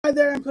Hi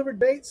there, I'm Clifford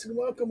Bates, and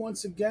welcome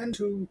once again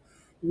to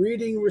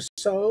reading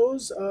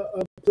Rousseau's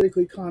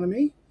Political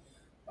Economy.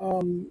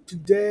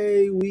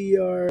 Today we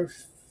are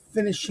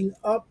finishing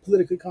up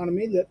Political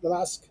Economy, the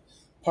last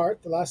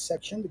part, the last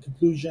section, the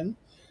conclusion.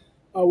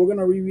 We're going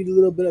to reread a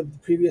little bit of the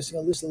previous,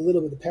 list a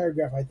little bit of the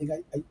paragraph I think I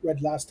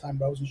read last time,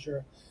 but I wasn't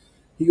sure.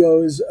 He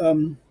goes,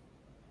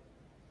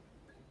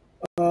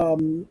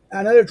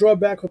 another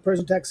drawback of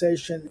personal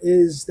taxation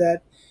is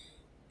that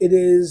it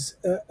is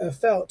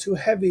felt too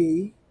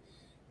heavy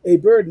a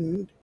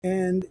burden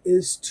and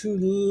is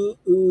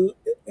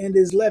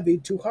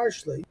levied too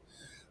harshly,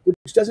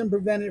 which doesn't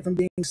prevent it from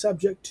being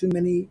subject to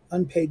many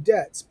unpaid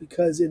debts,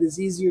 because it is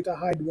easier to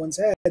hide one's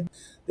head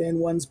than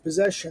one's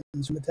possessions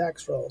from the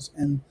tax rolls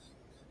and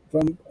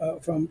from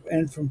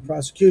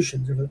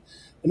prosecutions.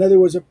 In other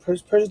words, a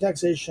personal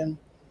taxation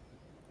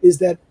is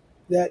that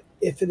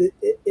if it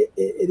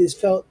is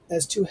felt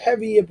as too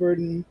heavy a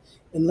burden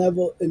and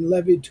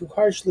levied too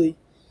harshly,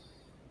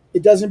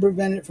 it doesn't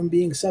prevent it from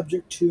being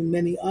subject to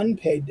many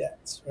unpaid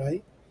debts,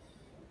 right?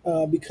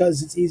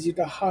 Because it's easier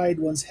to hide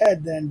one's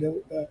head than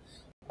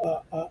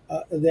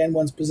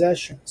one's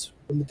possessions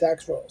from the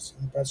tax rolls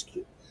and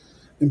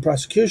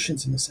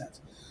prosecutions, in a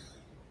sense.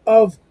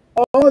 Of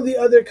all of the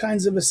other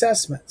kinds of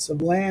assessments,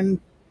 of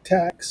land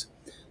tax,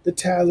 the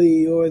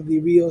tally, or the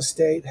real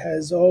estate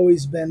has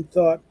always been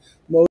thought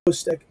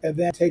most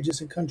advantageous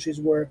in countries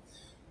where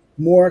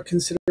more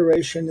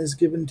consideration is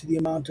given to the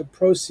amount of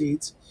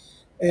proceeds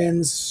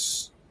and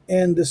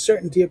the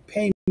certainty of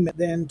payment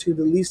than to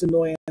the least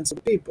annoyance of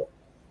the people,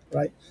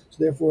 right? So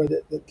therefore,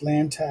 the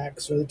land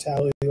tax or the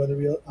tally or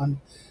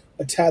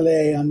a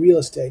tally on real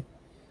estate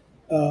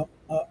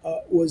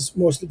was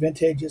most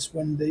advantageous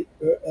when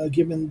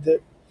given the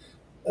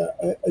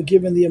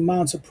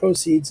amounts of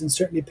proceeds and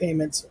certainty of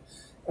payments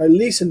are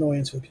least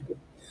annoyance for people.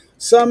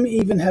 Some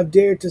even have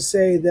dared to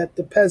say that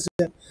the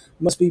peasant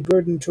must be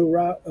burdened to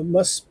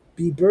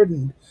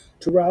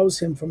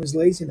rouse him from his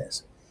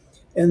laziness,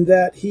 and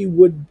that he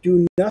would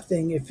do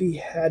nothing if he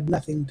had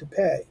nothing to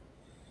pay.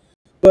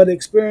 But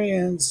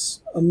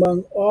experience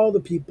among all the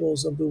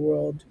peoples of the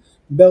world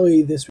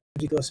belly this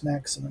ridiculous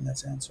maxim, in that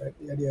sense, right?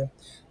 The idea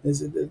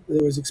is that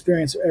there was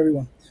experience of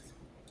everyone.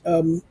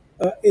 It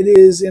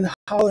is in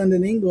Holland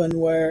and England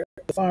where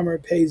the farmer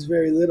pays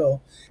very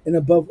little, and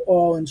above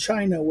all in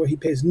China where he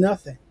pays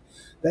nothing,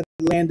 that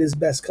the land is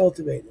best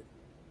cultivated.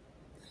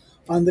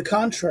 On the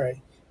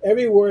contrary,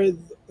 everywhere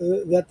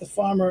that the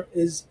farmer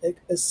is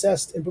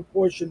assessed in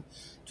proportion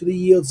to the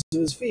yields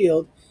of his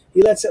field,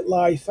 he lets it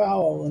lie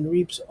fallow and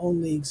reaps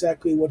only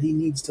exactly what he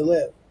needs to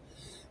live.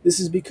 This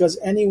is because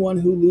anyone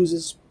who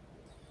loses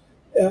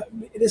the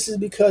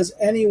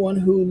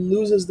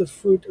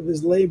fruit of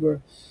his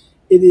labor,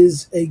 it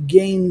is a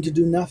gain to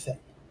do nothing.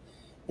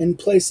 And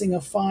placing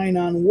a fine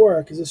on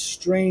work is a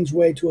strange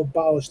way to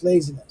abolish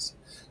laziness.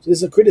 So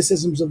there's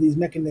criticisms of these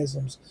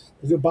mechanisms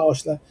to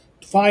abolish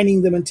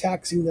fining them and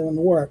taxing them on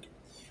work.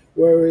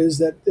 Whereas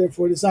that,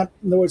 therefore, it's not,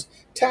 in other words,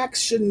 tax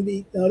shouldn't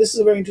be, this is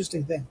a very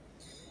interesting thing.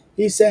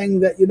 He's saying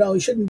that, you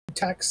shouldn't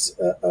tax,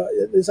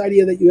 this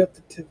idea that you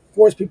have to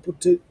force people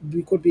to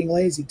quit being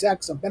lazy,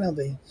 tax them,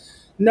 penalty.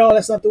 No,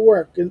 that's not the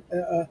work. And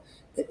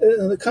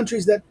the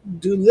countries that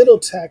do little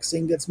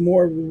taxing gets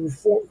more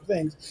reform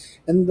things.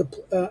 And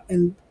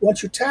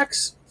once you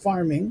tax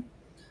farming,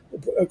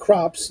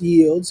 crops,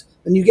 yields,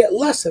 then you get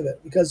less of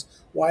it, because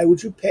why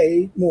would you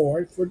pay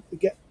more to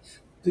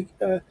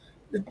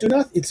do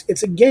nothing?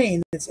 It's a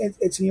gain.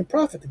 It's in your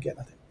profit to get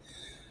nothing.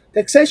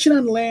 Taxation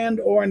on land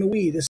or on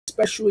wheat,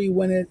 especially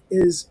when it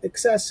is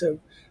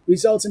excessive,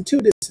 results in two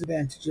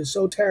disadvantages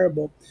so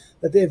terrible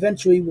that they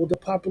eventually will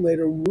depopulate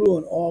or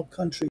ruin all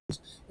countries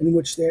in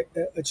which it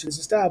is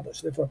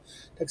established. Therefore,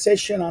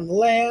 taxation on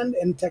land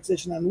and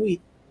taxation on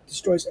wheat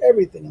destroys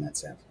everything in that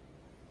sense.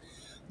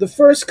 The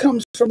first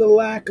comes from the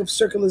lack of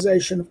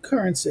circulation of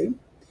currency.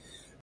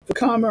 For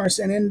commerce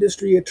and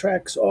industry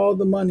attracts all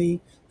the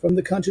money from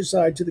the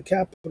countryside to the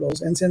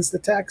capitals, and since the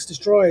tax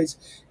destroys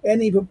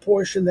any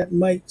proportion that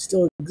might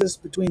still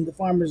exist between the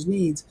farmer's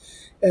needs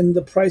and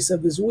the price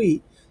of his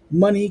wheat,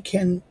 money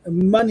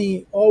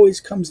always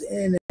comes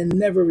in and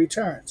never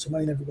returns. So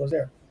money never goes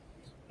there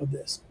of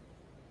this.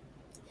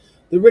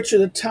 The richer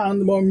the town,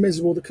 the more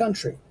miserable the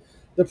country.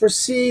 The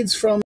proceeds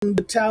from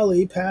the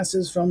tally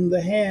passes from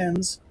the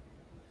hands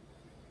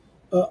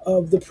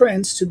of the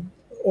prince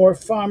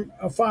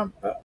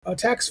a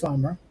tax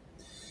farmer,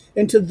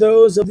 into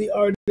those of the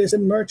artists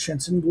and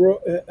merchants, and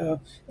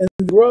the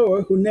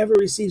grower, who never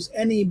receives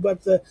any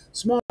but the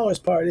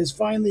smallest part, is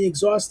finally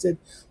exhausted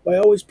by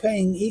always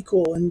paying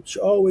equal and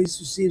always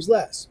receives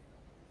less.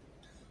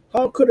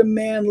 How could a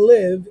man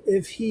live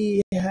if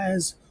he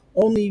has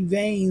only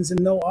veins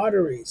and no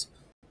arteries,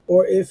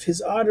 or if his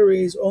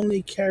arteries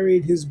only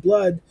carried his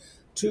blood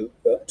to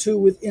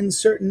within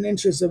certain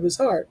inches of his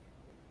heart?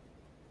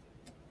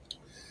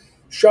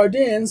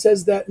 Chardin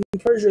says that in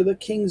Persia, the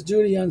king's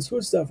duty on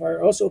foodstuff are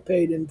also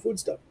paid in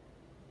foodstuff.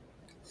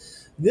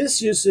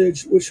 This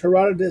usage, which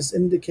Herodotus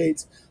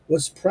indicates,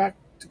 was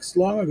practiced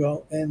long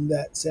ago in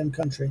that same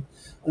country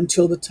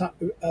until the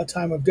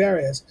time of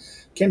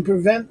Darius. can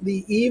prevent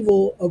the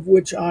evil of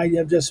which I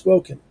have just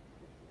spoken.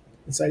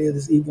 This idea of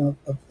this evil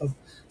of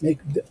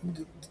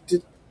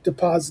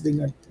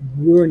depositing or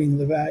ruining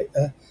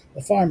the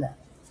farmer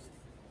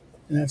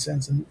in that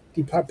sense and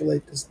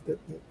depopulate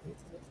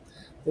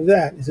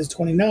that. It says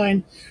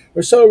 29.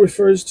 Rousseau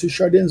refers to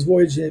Chardin's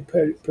Voyage to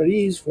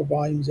Paris, 4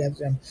 volumes,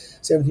 Amsterdam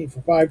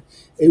 1745,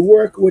 a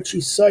work which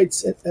he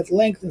cites at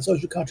length in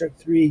Social Contract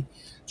 3,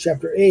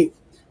 Chapter 8.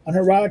 On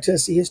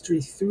Herodotus, see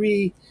History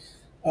 3,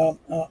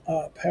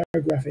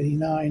 paragraph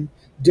 89.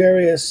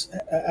 Darius,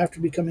 after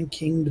becoming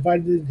king,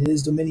 divided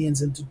his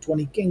dominions into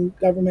 20 king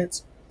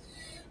governments,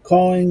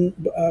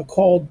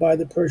 called by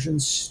the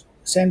Persians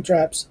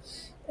satraps,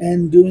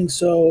 and doing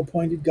so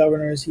appointed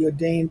governors. He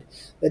ordained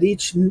that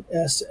each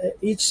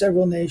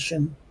several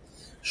nation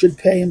should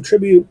pay him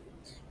tribute.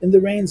 In the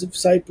reigns of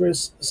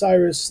Cyrus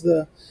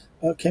the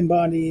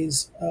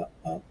Cambyses,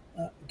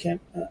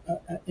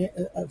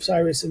 of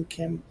Cyrus and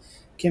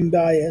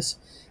Cambyses,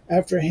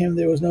 after him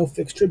there was no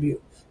fixed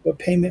tribute, but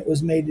payment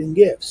was made in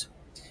gifts.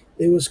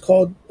 It was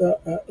called.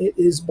 It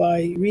is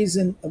by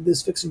reason of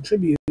this fixing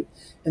tribute,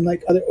 and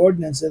like other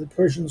ordinance, that the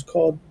Persians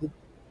called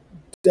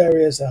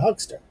Darius a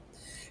huckster,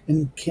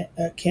 and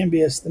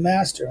Cambyses the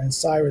master, and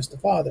Cyrus the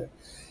father.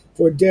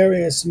 For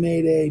Darius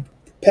made a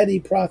petty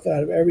profit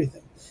out of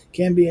everything.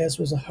 Cambyses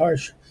was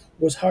harsh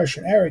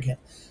and arrogant.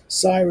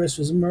 Cyrus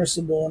was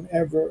merciful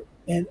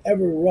and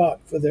ever wrought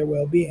for their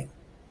well-being.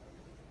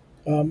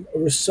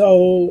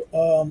 Rousseau,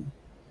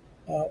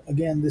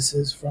 again, this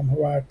is from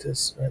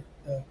Herodotus, right?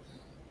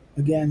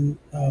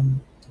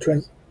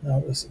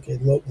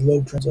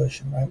 Loeb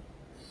translation, right?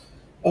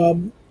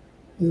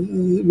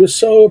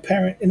 Rousseau,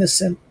 apparent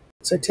innocent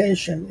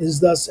citation, is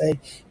thus a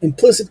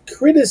implicit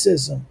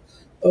criticism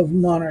of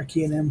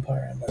monarchy and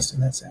empire, in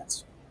that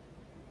sense.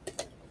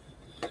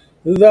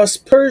 Thus,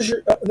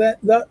 Persia,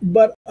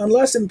 but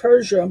unless in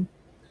Persia,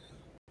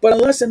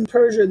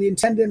 the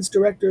intendants,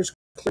 directors,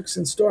 clerks,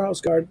 and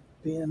storehouse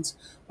guardians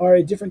are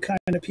a different kind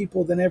of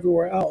people than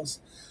everywhere else,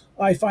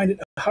 I find it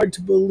hard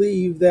to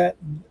believe that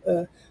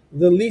the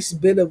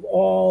least bit of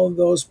all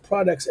those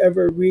products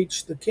ever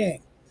reach the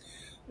king.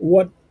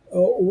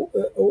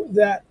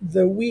 That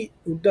the wheat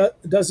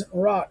doesn't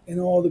rot in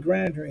all the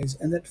granaries,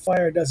 and that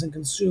fire doesn't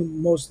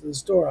consume most of the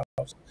storehouse.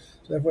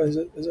 So therefore, it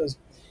says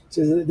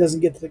that it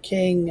doesn't get to the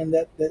king, and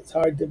that it's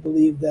hard to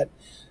believe that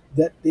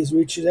these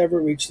riches ever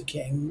reach the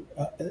king,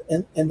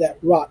 and that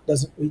rot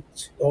doesn't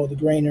reach all the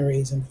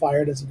granaries, and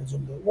fire doesn't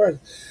consume the world.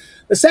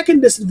 The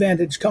second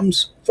disadvantage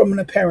comes from an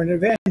apparent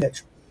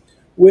advantage,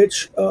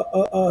 which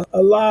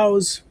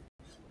allows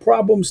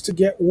problems to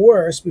get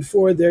worse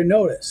before they're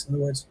noticed. In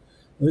other words,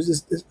 there's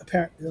this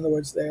apparent. In other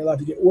words, they're allowed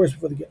to get worse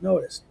before they get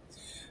noticed.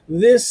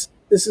 This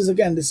is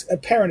again this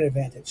apparent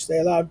advantage. They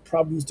allowed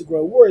problems to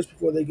grow worse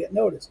before they get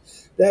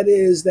noticed. That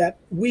is, that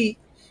wheat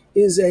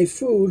is a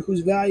food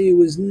whose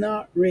value is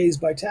not raised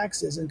by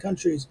taxes in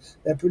countries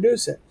that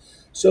produce it,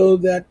 so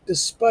that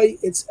despite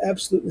its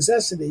absolute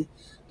necessity,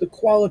 the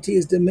quality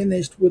is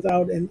diminished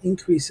without an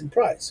increase in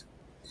price.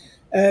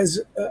 As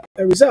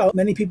a result,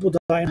 many people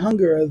die in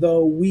hunger,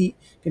 though wheat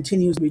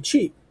continues to be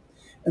cheap,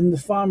 and the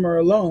farmer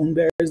alone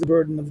bears the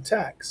burden of the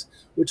tax,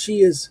 which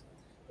he has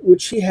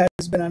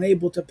been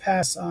unable to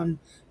pass on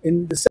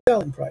in the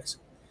selling price.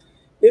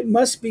 It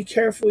must be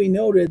carefully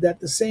noted that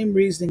the same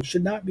reasoning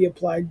should not be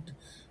applied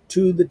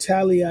to the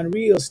tally on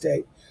real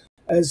estate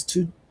as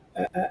to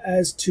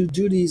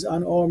duties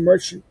on all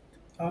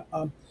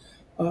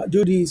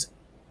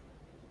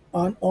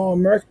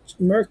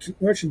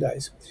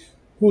merchandise,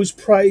 whose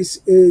price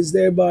is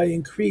thereby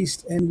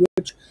increased, and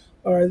which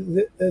are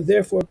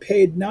therefore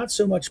paid not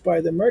so much by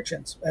the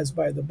merchants as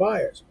by the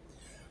buyers.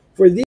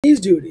 For these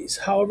duties,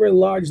 however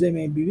large they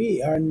may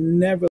be, are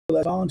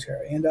nevertheless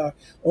voluntary, and are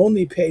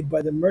only paid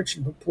by the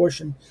merchant in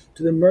proportion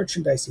to the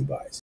merchandise he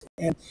buys.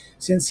 And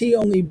since he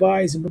only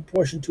buys in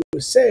proportion to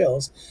his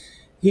sales,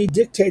 he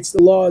dictates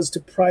the laws to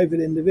private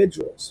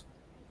individuals.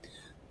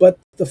 But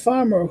the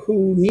farmer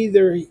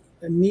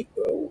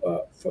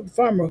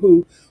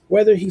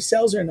whether he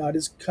sells or not,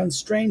 is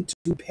constrained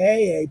to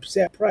pay a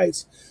set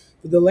price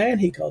for the land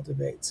he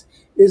cultivates,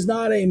 is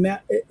not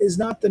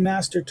the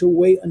master to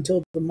wait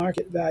until the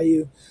market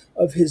value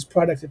of his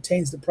product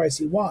attains the price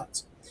he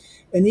wants.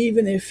 And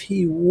even if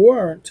he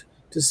weren't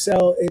to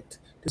sell it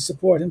to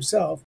support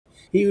himself,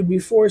 he would be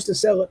forced to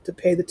sell it to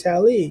pay the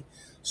tally.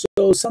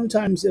 So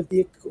sometimes, if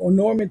the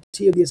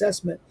enormity of the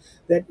assessment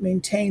that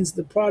maintains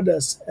the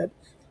produce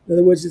in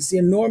other words, it's the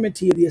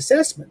enormity of the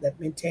assessment that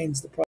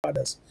maintains the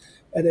produce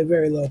at a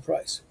very low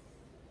price.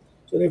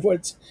 So therefore,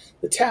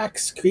 the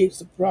tax creates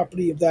the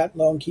property of that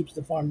law and keeps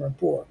the farmer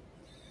poor.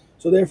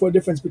 So therefore, a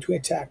difference between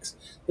a tax.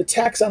 The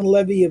tax on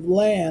levy of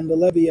land, the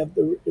levy of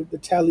the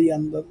tally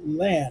on the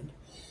land,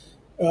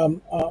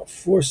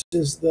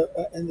 forces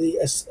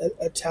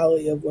a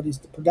tally of what is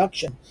the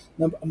production,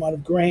 amount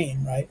of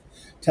grain, right?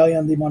 Tally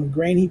on the amount of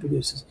grain he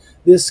produces.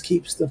 This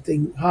keeps the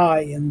thing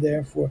high, and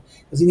therefore,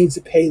 because he needs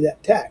to pay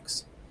that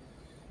tax.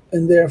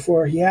 and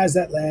therefore he has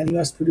that land. He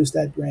must produce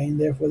that grain.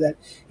 Therefore, that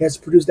he has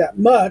to produce that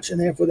much, and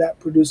therefore that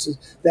produces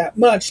that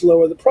much.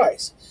 Lower the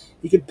price.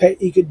 He could pay.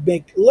 He could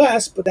make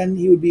less, but then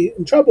he would be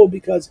in trouble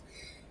because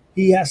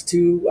he has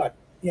to.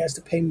 He has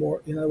to pay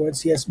more. In other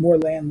words, he has more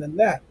land than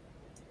that.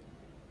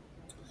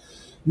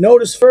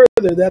 Notice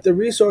further that the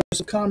resource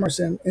of commerce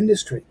and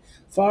industry,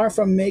 far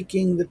from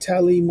making the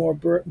tally more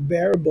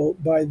bearable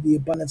by the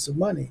abundance of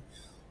money,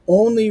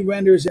 only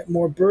renders it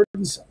more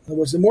burdensome. In other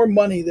words, the more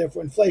money,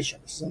 therefore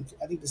inflation.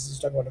 I think this is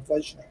talking about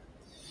inflation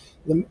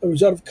here. The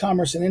result of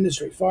commerce and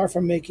industry, far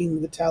from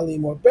making the tally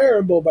more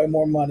bearable by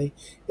more money,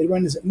 it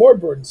renders it more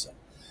burdensome.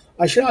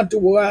 I shall not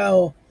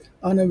dwell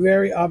on a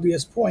very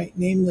obvious point,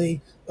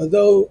 namely,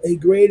 although a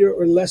greater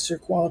or lesser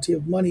quality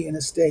of money in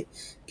a state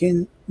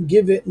can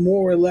give it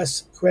more or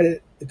less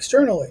credit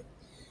externally,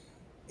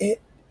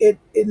 it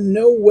in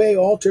no way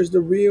alters the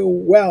real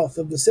wealth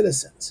of the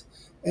citizens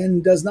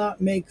and does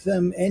not make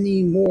them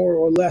any more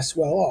or less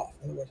well off.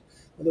 In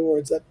other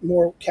words, that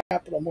more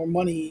capital, more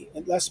money,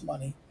 and less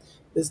money,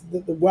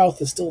 the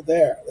wealth is still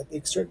there. That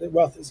the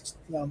wealth is, it's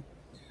not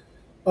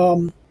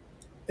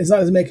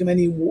to make them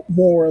any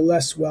more or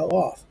less well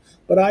off.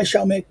 But I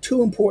shall make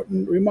two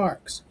important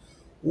remarks.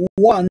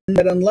 One,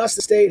 that unless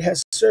the state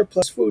has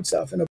surplus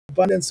foodstuff, an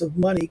abundance of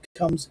money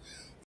comes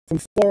from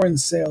foreign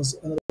sales.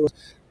 In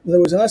other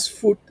words, unless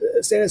the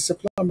state has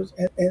supply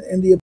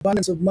and the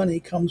abundance of money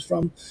comes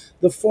from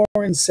the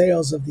foreign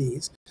sales of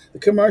these, the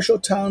commercial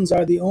towns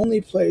are the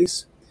only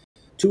place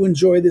to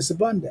enjoy this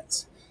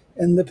abundance,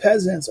 and the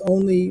peasants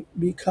only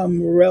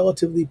become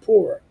relatively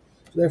poorer.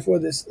 So therefore,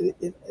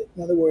 in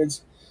other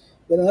words,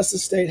 that unless the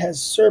state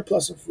has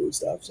surplus of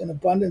foodstuffs and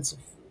abundance of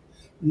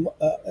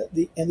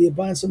the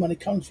abundance of money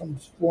comes from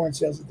foreign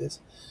sales of this,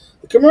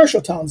 the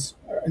commercial towns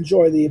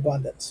enjoy the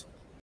abundance,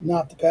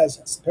 not the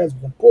peasants. The peasants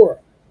become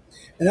poorer.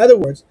 In other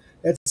words,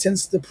 that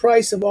since the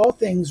price of all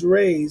things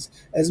raise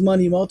as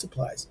money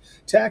multiplies,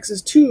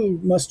 taxes too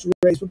must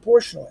raise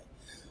proportionally,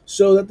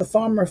 so that the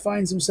farmer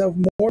finds himself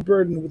more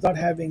burdened without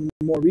having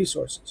more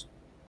resources.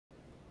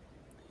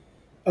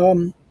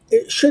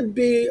 It should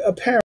be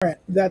apparent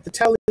that the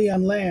tally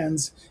on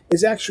lands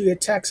is actually a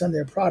tax on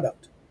their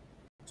product.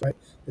 Right?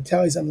 The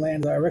tallies on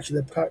land are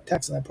actually the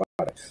tax on their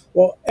product.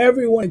 While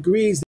everyone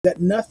agrees that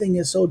nothing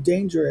is so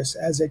dangerous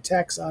as a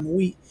tax on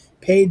wheat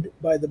paid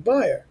by the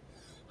buyer,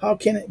 how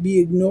can it be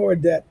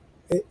ignored that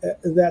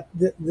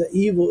the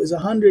evil is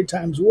 100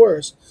 times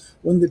worse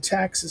when the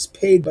tax is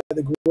paid by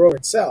the grower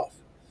itself?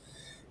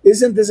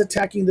 Isn't this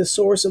attacking the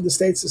source of the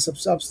state's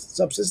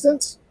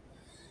subsistence?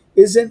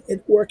 Isn't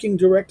it working as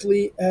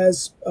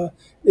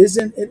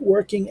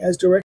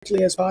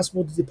directly as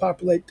possible to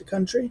depopulate the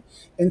country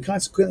and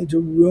consequently to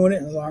ruin it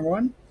in the long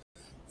run?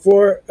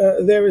 For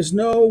there is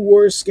no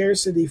worse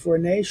scarcity for a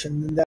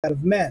nation than that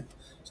of men.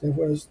 So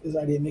therefore, this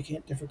idea of making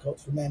it difficult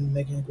for men,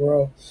 making it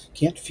grow,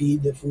 can't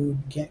feed the food,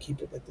 can't keep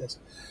it like this.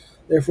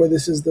 Therefore,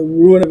 this is the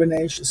ruin of a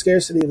nation.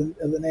 Scarcity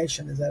of the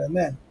nation is that of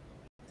men.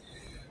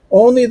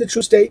 Only the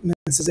true statesman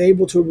is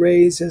able to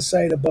raise his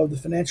sight above the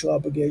financial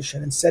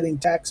obligation and setting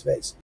tax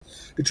base,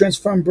 to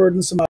transform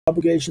burdensome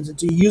obligations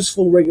into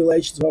useful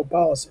regulations about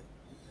policy,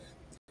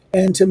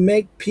 and to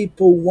make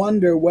people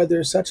wonder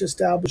whether such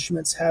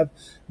establishments have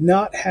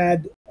not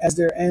had as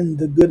their end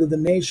the good of the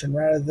nation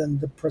rather than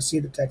the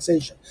proceed of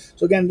taxation.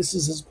 So again, this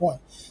is his point.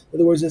 In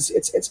other words,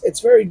 it's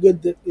very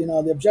good that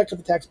the objective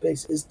of tax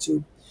base is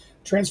to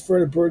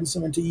transfer the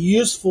burdensome into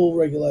useful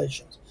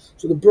regulations.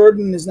 So the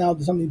burden is now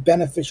something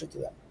beneficial to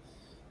them.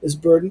 This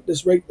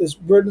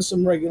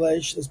burdensome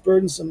regulation, this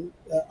burdensome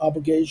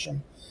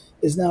obligation,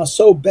 is now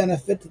so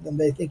benefit to them.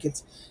 They think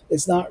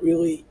it's not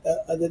really.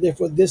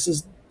 Therefore,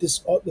 the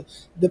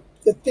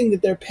thing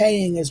that they're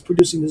paying is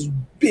producing this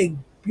big,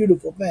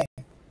 beautiful thing.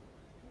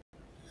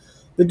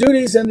 The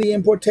duties and the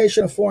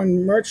importation of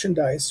foreign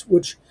merchandise,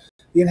 which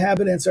the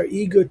inhabitants are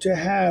eager to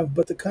have,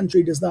 but the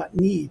country does not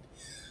need,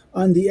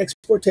 on the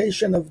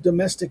exportation of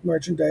domestic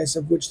merchandise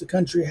of which the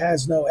country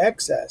has no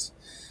excess,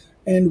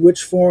 and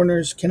which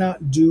foreigners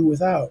cannot do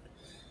without.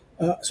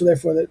 So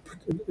therefore,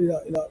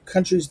 the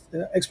countries'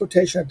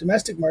 exportation of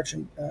domestic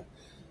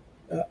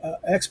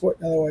export,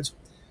 in other words,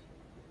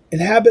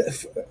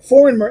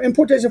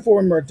 importation of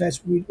foreign merchandise,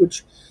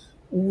 which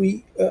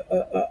the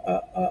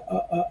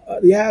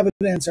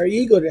inhabitants are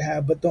eager to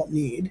have but don't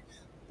need.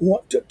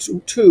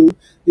 Two,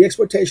 the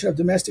exportation of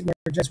domestic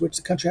merchandise which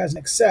the country has in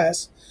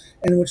excess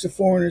and which the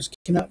foreigners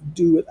cannot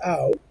do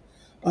without,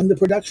 on the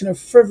production of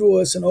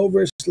frivolous and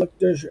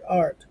over-selected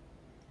art.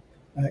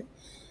 Right.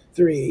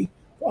 Three,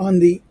 on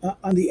the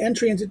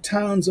entry into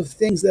towns of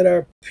things that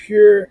are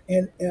pure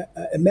and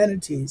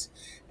amenities,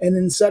 and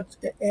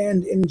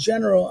in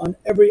general on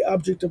every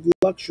object of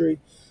luxury,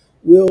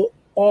 will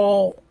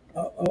all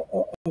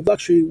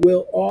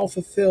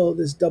fulfill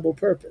this double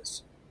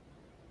purpose.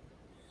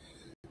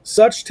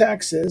 Such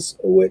taxes,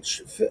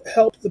 which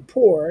help the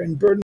poor and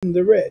burden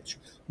the rich,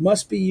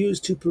 must be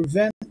used to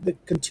prevent the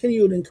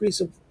continued increase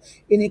of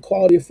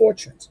inequality of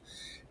fortunes,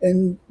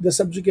 and the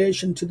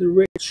subjugation to the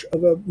rich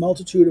of a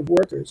multitude of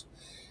workers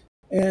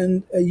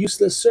and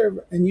useless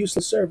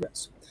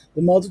servants.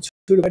 the multitude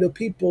of idle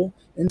people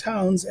in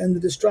towns, and the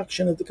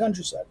destruction of the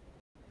countryside.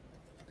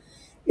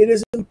 It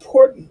is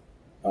important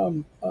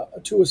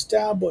to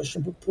establish a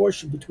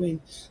proportion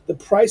between the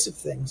price of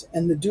things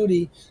and the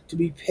duty to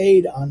be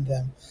paid on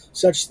them,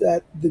 such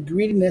that the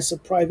greediness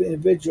of private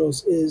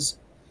individuals is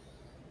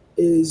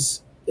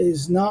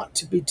not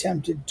to be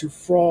tempted to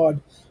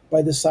fraud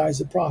by the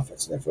size of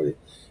profits. Therefore,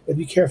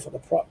 be careful. In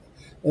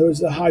other words,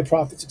 the high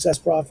profits, excess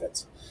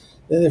profits.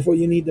 And therefore,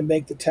 you need to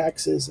make the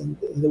taxes, and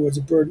in other words,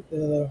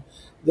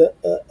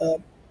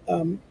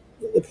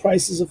 the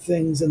prices of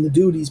things and the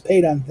duties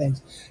paid on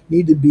things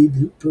need to be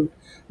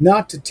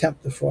not to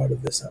tempt the fraud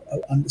of this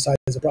on the size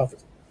of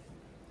profits.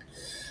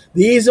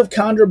 The ease of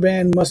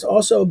contraband must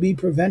also be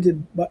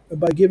prevented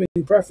by giving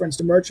preference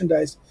to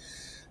merchandise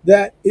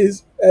that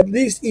is at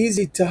least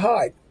easy to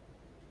hide.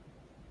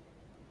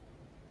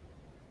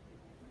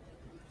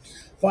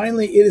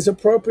 Finally, it is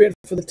appropriate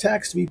for the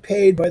tax to be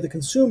paid by the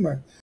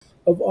consumer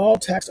of all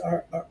taxed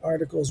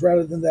articles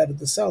rather than that of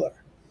the seller,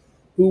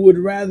 who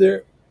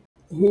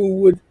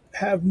would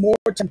have more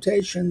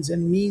temptations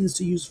and means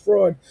to use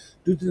fraud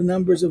due to the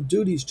numbers of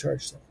duties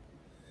charged them.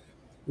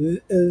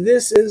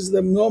 This is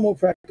the normal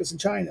practice in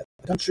China,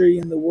 the country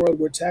in the world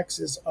where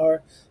taxes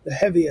are the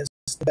heaviest,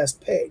 the best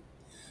paid.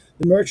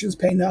 The merchants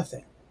pay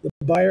nothing. The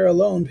buyer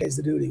alone pays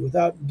the duty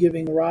without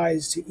giving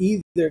rise to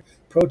either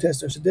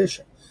protest or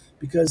sedition,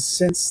 because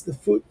since the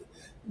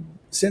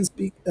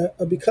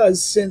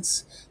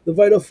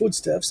vital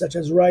foodstuffs such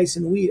as rice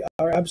and wheat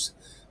are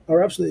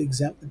absolutely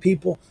exempt, the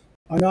people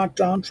are not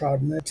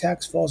downtrodden. The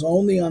tax falls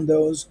only on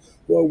those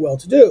who are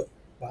well-to-do,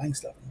 buying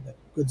stuff,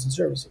 goods and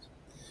services.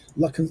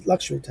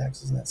 Luxury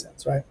taxes in that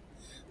sense, right?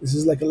 This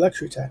is like a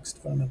luxury tax,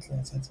 fundamentally, in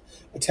that sense.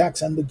 A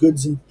tax on the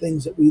goods and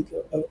things that we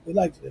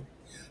like to do.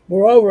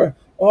 Moreover,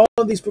 all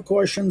of these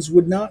precautions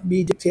would not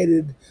be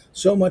dictated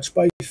so much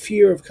by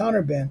fear of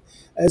contraband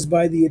as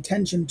by the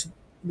attention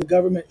the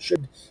government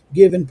should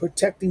give in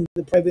protecting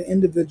the private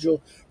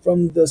individual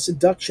from the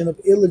seduction of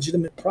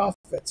illegitimate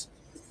profits,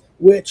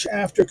 which,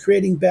 after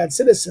creating bad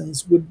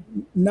citizens, would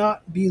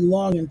not be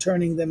long in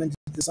turning them into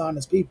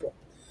dishonest people.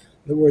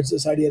 In other words,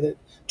 this idea that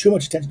too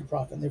much attention to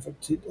profit, and therefore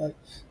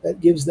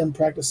that gives them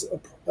practice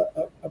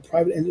a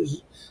private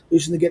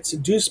institution that gets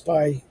seduced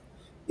by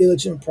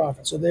illegitimate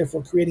profit. So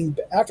therefore,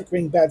 after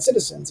creating bad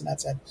citizens in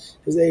that sense,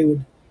 because they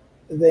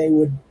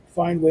would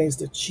find ways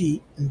to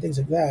cheat and things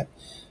like that,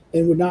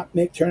 and would not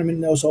turn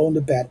them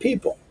into bad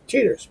people,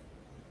 cheaters.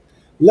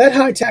 Let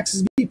high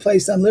taxes be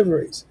placed on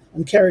liveries,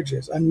 on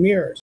carriages, on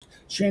mirrors,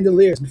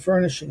 chandeliers and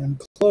furnishing, on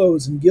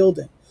clothes and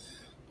gilding,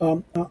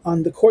 on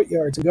the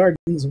courtyards and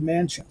gardens of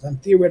mansions, on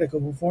theoretical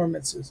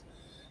performances,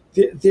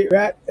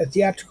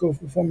 theatrical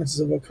performances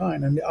of a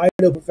kind, on the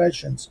idle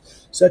professions,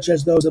 such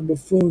as those of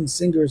buffoons,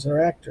 singers,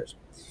 or actors.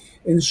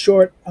 In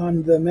short,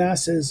 on the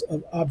masses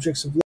of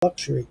objects of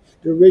luxury,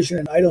 derision,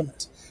 and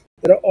idleness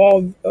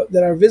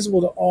that are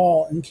visible to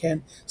all and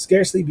can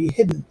scarcely be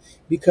hidden,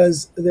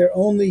 because their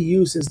only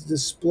use is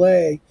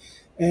display,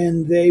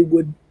 and they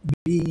would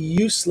be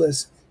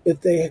useless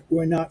if they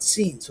were not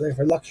seen. So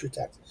therefore, luxury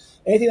tax.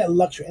 Anything that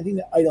luxury, anything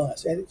that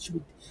idleness, and it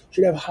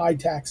should have high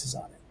taxes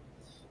on it,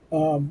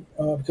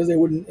 because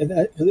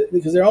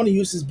their only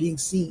use is being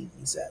seen.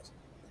 He says,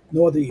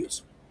 no other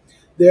use.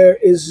 There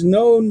is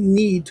no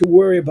need to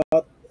worry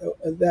about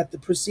that the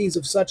proceeds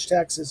of such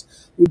taxes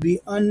would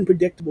be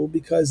unpredictable,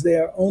 because they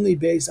are only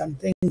based on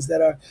things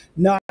that are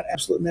not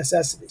absolute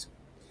necessities.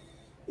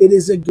 It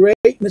is a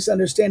great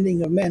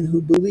misunderstanding of men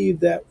who believe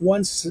that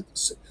once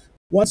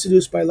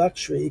seduced by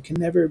luxury, they can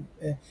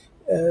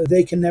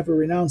never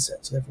renounce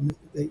it. So in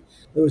other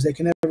words, they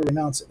can never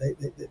renounce it.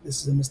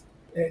 This is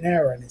an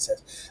error, and it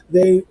says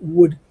they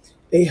would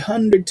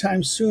 100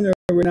 times sooner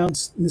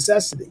renounce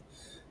necessity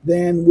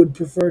than would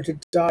prefer to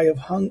die of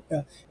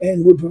hunger,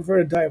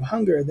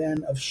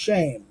 than of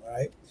shame.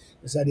 Right?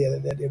 This idea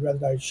that they'd rather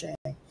die of shame,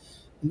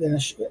 and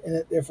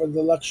therefore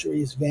the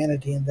luxury is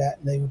vanity, and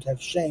they would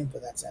have shame for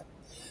that sense.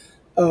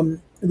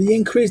 The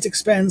increased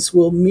expense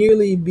will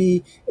merely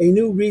be a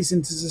new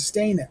reason to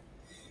sustain it,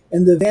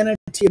 and the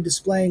vanity of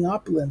displaying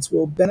opulence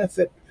will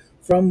benefit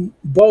from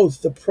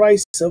both the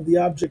price of the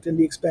object and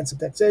the expense of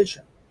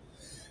taxation.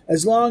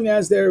 As long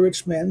as they are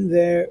rich men,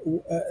 they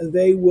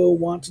will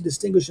want to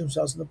distinguish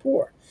themselves from the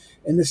poor,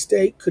 and the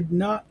state could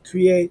not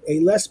create a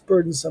less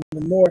burdensome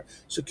and more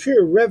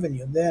secure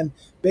revenue than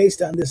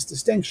based on this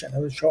distinction.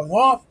 Of showing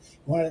off.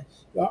 If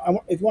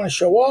you want to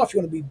show off, you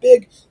want to be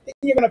big, then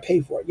you're going to pay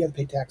for it. You have to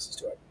pay taxes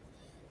to it,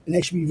 and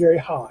they should be very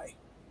high.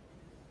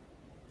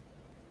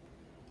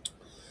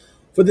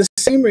 For the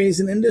same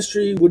reason,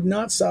 industry would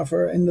not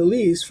suffer in the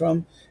least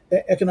from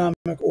an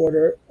economic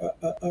order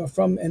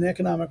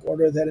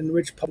that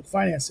enriched public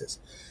finances,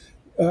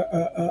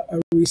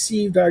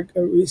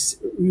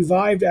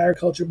 revived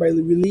agriculture by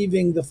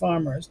relieving the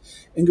farmers,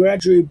 and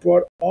gradually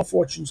brought all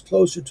fortunes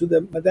closer to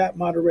that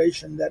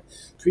moderation that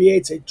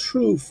creates a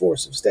true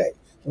force of state.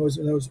 In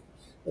other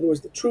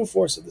words, the true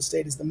force of the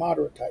state is the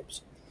moderate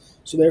types.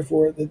 So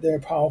therefore, they're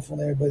powerful,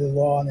 and they're by the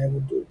law,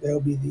 and they'll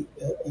be the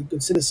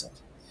good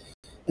citizens.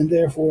 and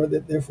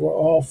therefore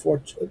all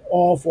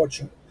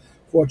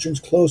fortunes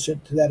closer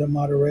to that of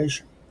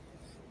moderation.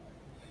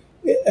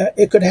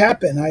 It could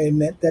happen, I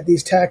admit, that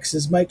these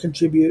taxes might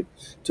contribute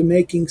to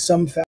making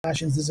some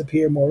fashions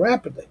disappear more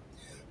rapidly.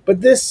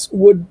 But this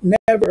would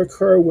never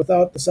occur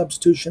without the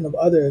substitution of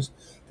others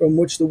from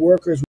which the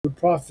workers would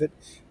profit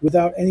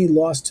without any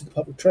loss to the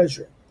public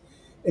treasury.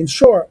 In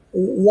short,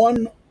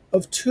 one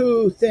of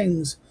two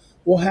things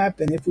will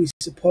happen if we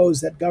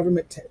suppose that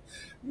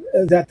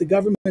the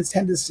government's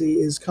tendency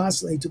is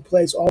constantly to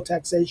place all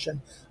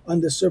taxation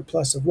on the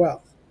surplus of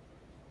wealth.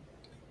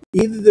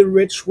 Either the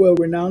rich will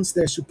renounce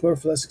their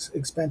superfluous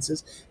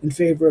expenses in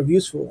favor of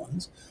useful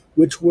ones,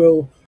 which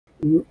will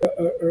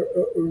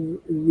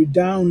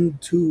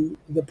redound to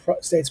the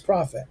state's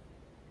profit.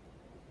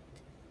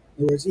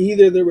 In other words,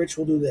 either the rich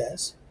will do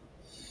this.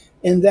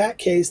 In that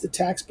case, the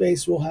tax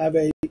base will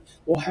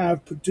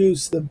have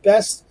produced the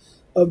best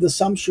of the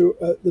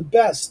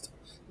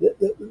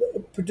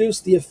produce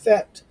the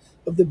effect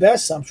of the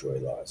best sumptuary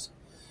laws.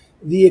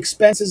 The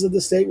expenses of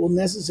the state will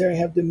necessarily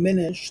have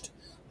diminished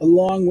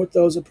along with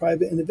those of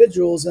private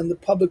individuals, and the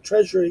public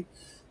treasury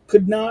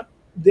could not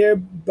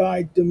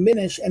thereby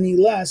diminish any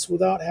less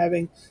without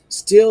having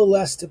still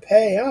less to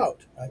pay out.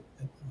 Right?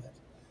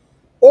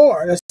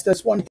 Or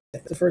that's one thing.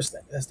 That's the first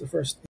thing. That's the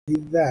first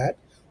thing. That.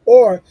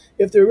 Or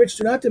if the rich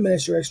do not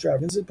diminish their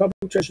extravagance, the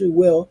public treasury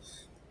will,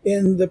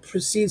 in the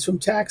proceeds from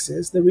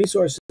taxes, the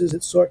resources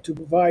it sought to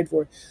provide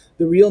for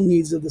the real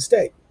needs of the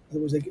state. In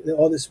other words, they get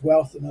all this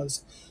wealth and all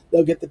this,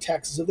 they'll get the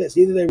taxes of this.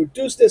 Either they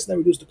reduce this and they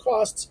reduce the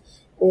costs,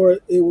 or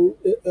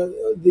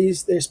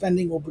their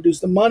spending will produce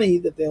the money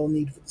that they'll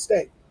need for the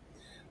state,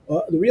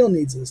 the real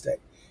needs of the state.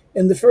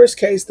 In the first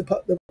case,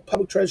 the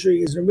public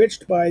treasury is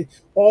enriched by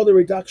all the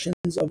reductions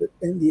of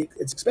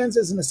its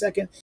expenses. In the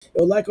second, it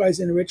will likewise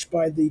enriched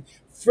by the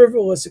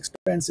frivolous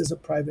expenses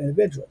of private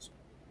individuals.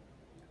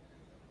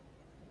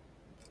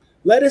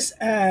 Let us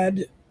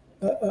add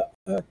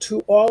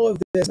to all of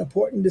this an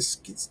important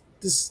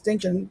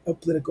distinction of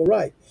political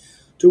right,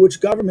 to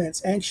which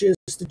governments anxious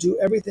to do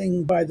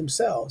everything by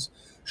themselves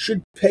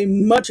should pay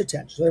much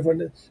attention. So therefore,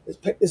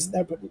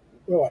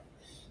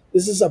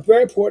 this is a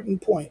very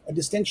important point,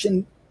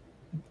 important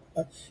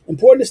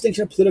distinction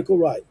of political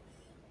right,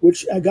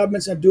 which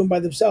governments are doing by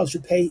themselves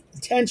should pay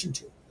attention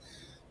to.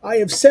 I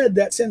have said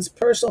that since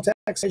personal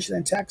taxation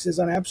and taxes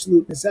on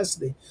absolute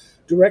necessity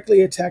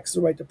directly attacks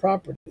the right to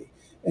property,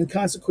 and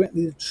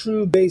consequently the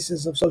true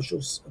basis of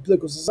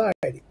political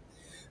society,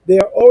 they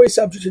are always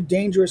subject to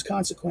dangerous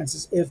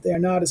consequences if they are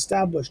not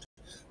established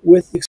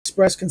with the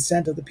express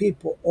consent of the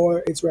people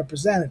or its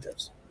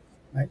representatives.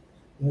 Right?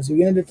 Because if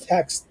you're going to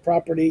tax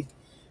property,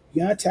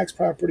 you're going to tax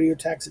property or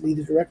tax it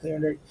either directly or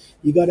indirectly,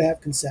 you got to have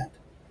consent.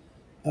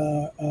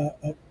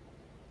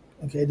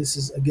 Okay, this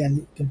is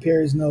again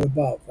compares note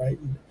above, right?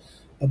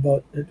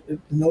 About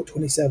note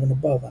 27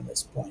 above on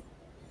this point.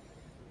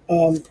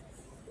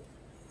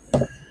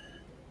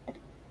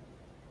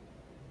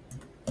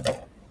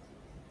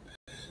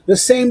 The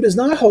same does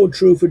not hold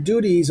true for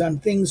duties on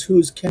things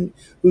whose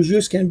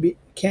use can be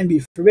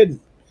forbidden.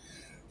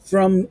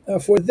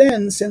 For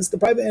then, since the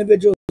private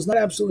individual is not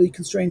absolutely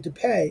constrained to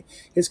pay,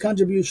 his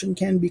contribution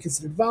can be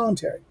considered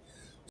voluntary.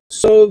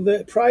 So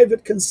the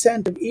private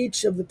consent of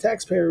each of the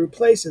taxpayer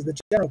replaces the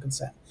general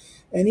consent,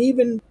 and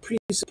even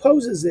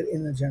presupposes it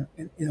in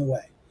a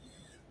way.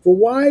 For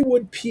why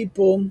would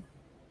people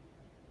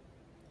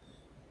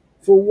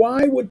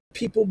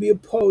be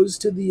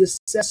opposed to the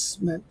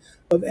assessment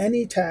of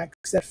any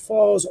tax that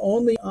falls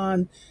only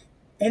on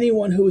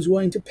anyone who is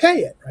willing to pay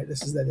it? Right.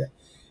 This is the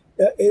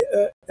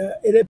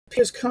it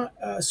appears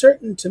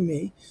certain to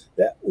me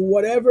that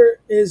whatever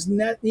is in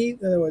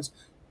other words,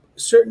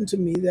 certain to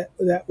me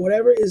that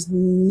whatever is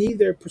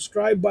neither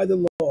prescribed by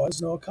the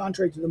laws nor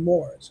contrary to the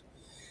mores,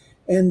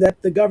 and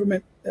that the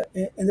government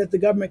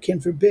can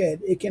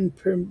forbid, it can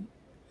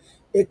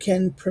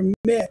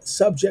permit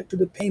subject to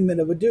the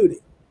payment of a duty.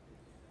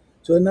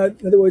 So in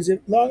other words, as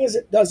long as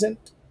it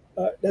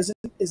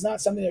is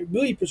not something that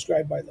really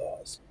prescribed by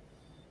laws,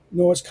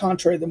 nor is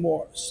contrary to the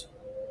mores,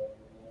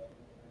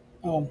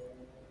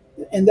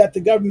 and that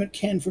the government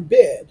can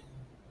forbid,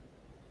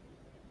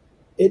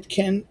 it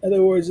can, in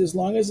other words, as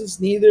long as it's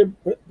neither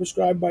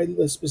prescribed by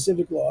the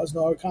specific laws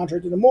nor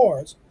contrary to the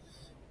mores,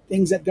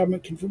 things that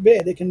government can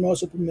forbid, it can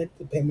also permit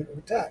the payment of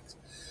a tax.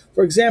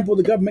 For example,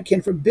 the government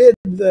can forbid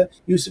the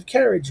use of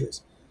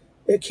carriages.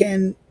 It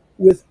can,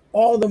 with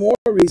all the more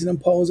reason,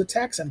 impose a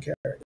tax on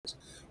carriages,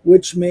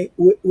 which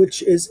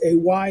is a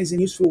wise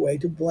and useful way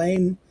to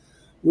blame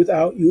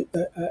without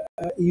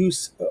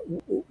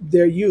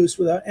their use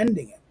without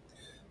ending it.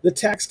 The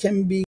tax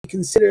can be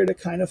considered a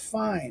kind of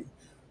fine.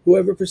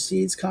 Whoever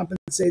proceeds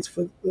compensates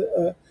for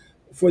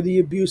the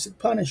abuse it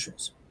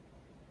punishes.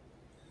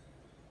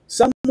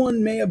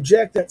 Someone may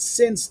object that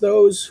since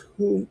those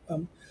whom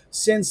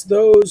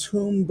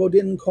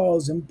Bodin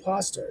calls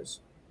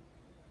impostors,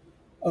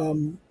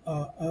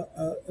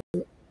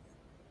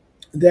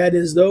 that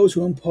is, those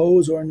who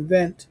impose or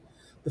invent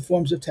the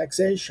forms of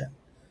taxation,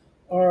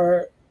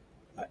 are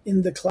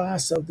in the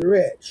class of the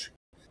rich,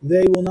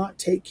 They will not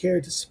take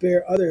care to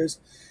spare others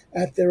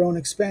at their own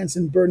expense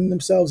and burden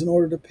themselves in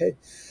order to pay,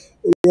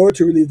 in order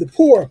to relieve the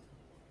poor.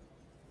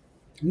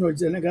 In other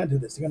words, they're not going to do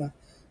this.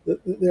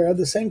 They're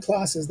the same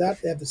class as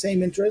that. They have the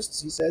same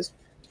interests, he says,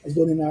 as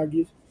William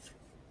argues.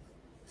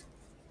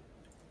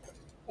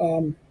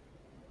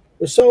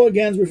 Rousseau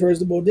again refers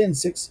to Baudin,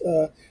 six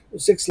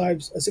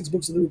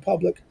books of the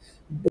Republic,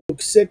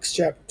 book 6,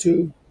 chapter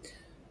 2.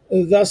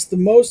 Thus, the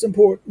most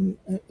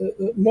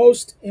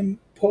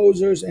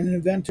imposers and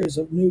inventors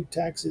of new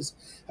taxes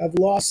have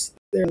lost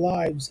their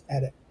lives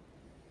at it.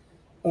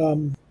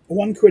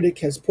 One critic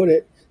has put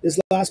it, this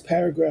last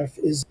paragraph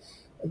is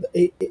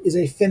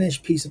a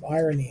finished piece of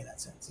irony in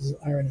that sense. This is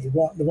irony.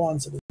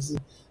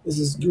 This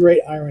is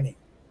great irony.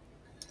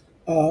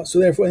 So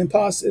therefore,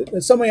 impossible.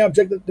 In some way,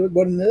 object that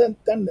wouldn't have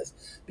done this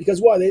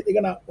because why? They're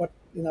gonna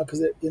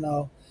because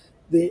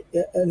the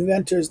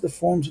inventors, the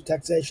forms of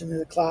taxation,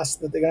 the class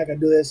that they're not gonna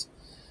do this.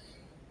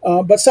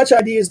 But such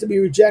ideas to be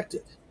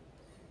rejected,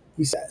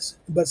 he says.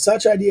 But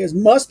such ideas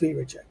must be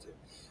rejected.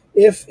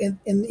 If in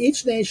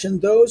each nation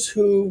those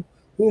whom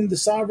the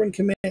sovereign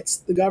commits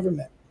the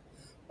government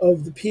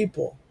of the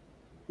people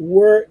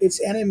were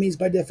its enemies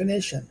by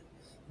definition,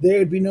 there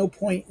would be no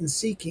point in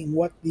seeking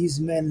what these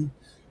men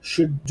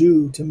should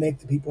do to make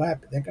the people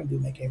happy. They're going to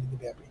make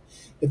everybody happy.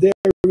 If they're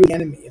really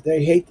enemy, if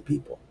they hate the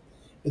people,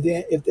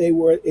 if they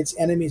were its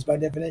enemies by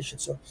definition,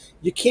 so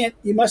you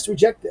must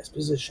reject this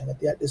position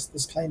that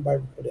this claim by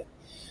put in.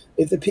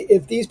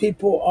 If these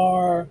people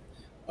are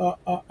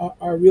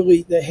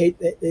really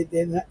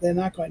they're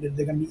not going to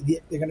they're going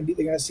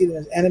to see them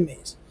as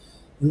enemies,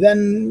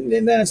 then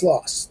it's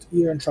lost.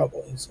 You're in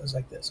trouble. It says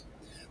like this.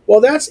 Well,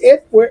 that's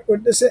it.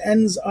 This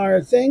ends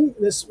our thing.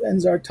 This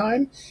ends our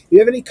time. If you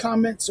have any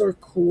comments or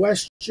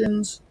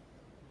questions,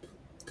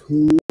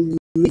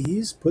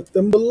 please put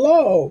them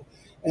below,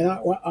 and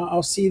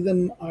I'll see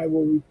them. I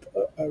will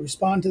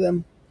respond to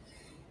them.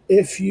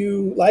 If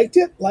you liked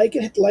it,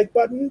 hit the like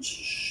button,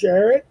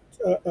 share it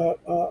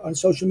on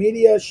social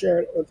media,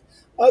 share it with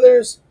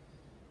others,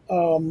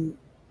 tell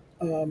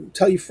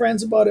your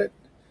friends about it.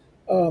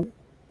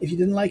 If you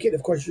didn't like it,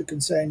 of course, you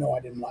can say, no, I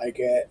didn't like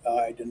it.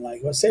 I didn't like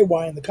it. Well, say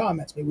why in the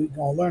comments. Maybe we can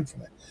all learn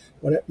from it.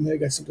 Maybe I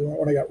got something,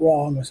 what I got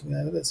wrong or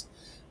something like this.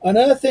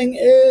 Another thing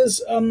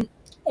is,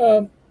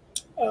 if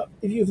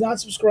you've not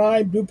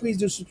subscribed, please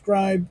do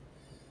subscribe.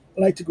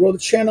 I like to grow the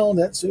channel.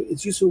 It's a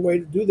useful way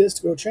to do this,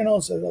 to grow a channel.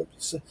 So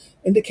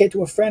indicate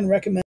to a friend,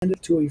 recommend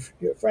it to a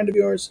friend of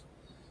yours.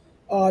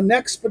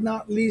 Next but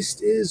not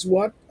least is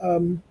what?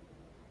 You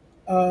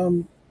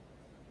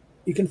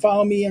can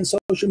follow me on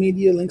social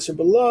media. Links are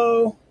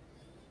below.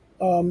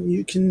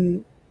 You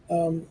can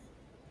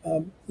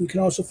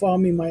also follow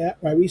me my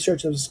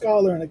research as a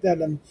scholar and like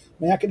that on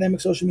my academic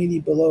social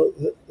media below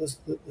the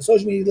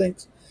social media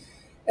links.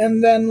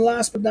 And then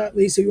last but not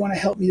least, if you want to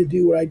help me to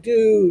do what I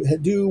do,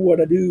 what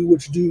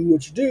you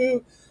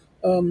do,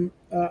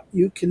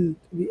 you can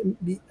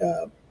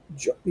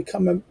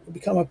become a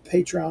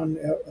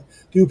Patreon,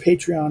 do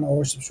Patreon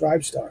or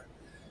Subscribe Star.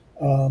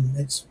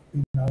 This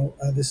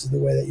is the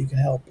way that you can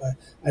help.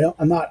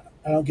 I'm not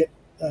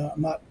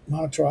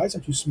monetized.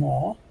 I'm too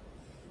small.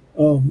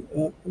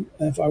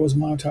 If I was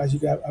monetized, you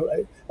got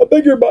a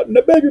bigger button.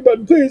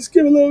 Please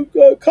give a little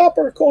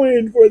copper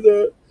coin for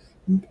the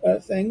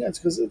thing. That's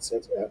because it's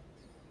and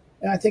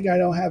I think I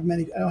don't have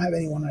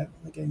anyone I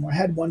like anymore. I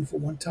had one for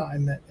one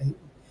time and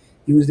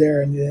he was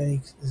there, and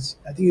then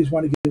I think he just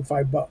wanted to give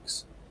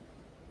 $5.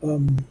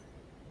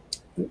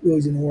 It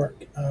really didn't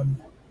work.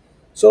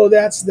 So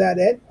that's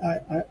it.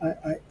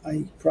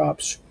 I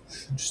perhaps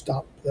should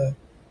stop the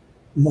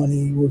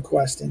money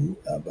requesting,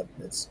 but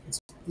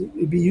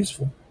it'd be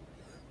useful.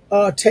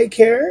 Take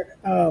care.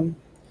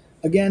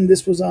 Again,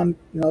 this was on.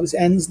 This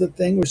ends the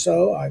thing or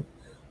so.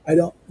 I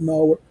don't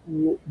know,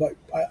 but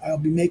I'll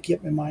be making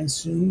up my mind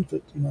soon.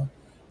 But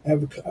I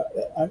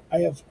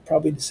have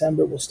probably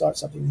December. We'll start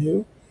something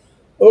new.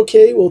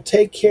 Okay, well,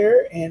 take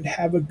care and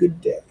have a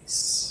good day.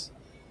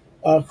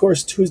 Of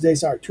course,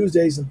 Tuesdays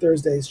and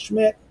Thursdays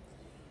Schmidt.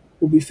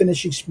 We'll be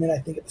finishing Schmidt, I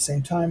think, at the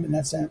same time in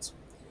that sense.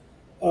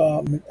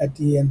 At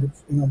the end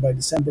of by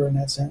December in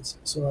that sense.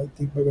 So I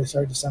think we're going to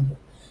start December,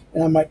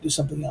 and I might do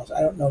something else.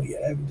 I don't know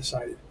yet. I haven't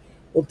decided.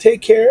 Well,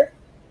 take care.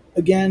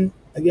 Again,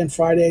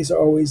 Fridays are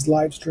always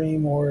live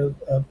stream or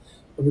a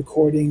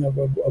recording of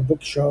a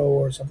book show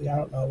or something. I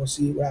don't know. We'll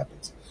see what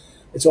happens.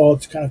 It's all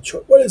kind of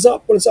what is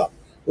up. Well,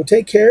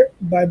 take care.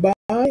 Bye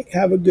bye.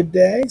 Have a good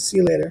day. See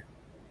you later.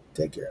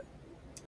 Take care.